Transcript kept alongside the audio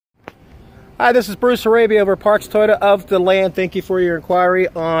Hi, this is Bruce Hrabia over at Parks Toyota of DeLand. Thank you for your inquiry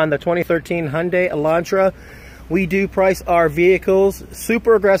on the 2013 Hyundai Elantra. We do price our vehicles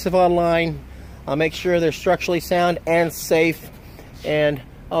super aggressive online. I'll make sure they're structurally sound and safe. And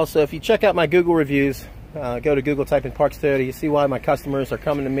also, if you check out my Google reviews, go to Google, type in Parks Toyota, you see why my customers are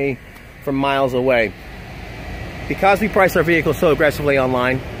coming to me from miles away. Because we price our vehicles so aggressively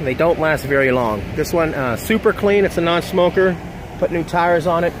online, they don't last very long. This one, super clean. It's a non-smoker. Put new tires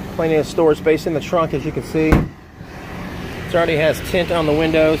on it, plenty of storage space in the trunk, as you can see. It already has tint on the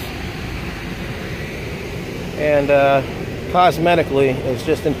windows, and cosmetically it's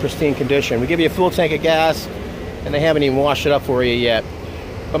just in pristine condition. We give you a full tank of gas, and they haven't even washed it up for you yet.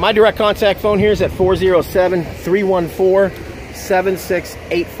 But my direct contact phone here is at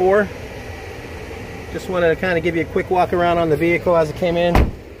 407-314-7684. Just wanted to kind of give you a quick walk around on the vehicle as it came in.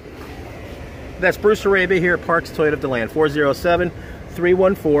 That's Bruce Hrabia here at Parks Toyota of DeLand,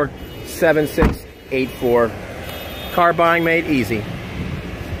 407-314-7684. Car buying made easy.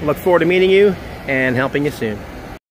 Look forward to meeting you and helping you soon.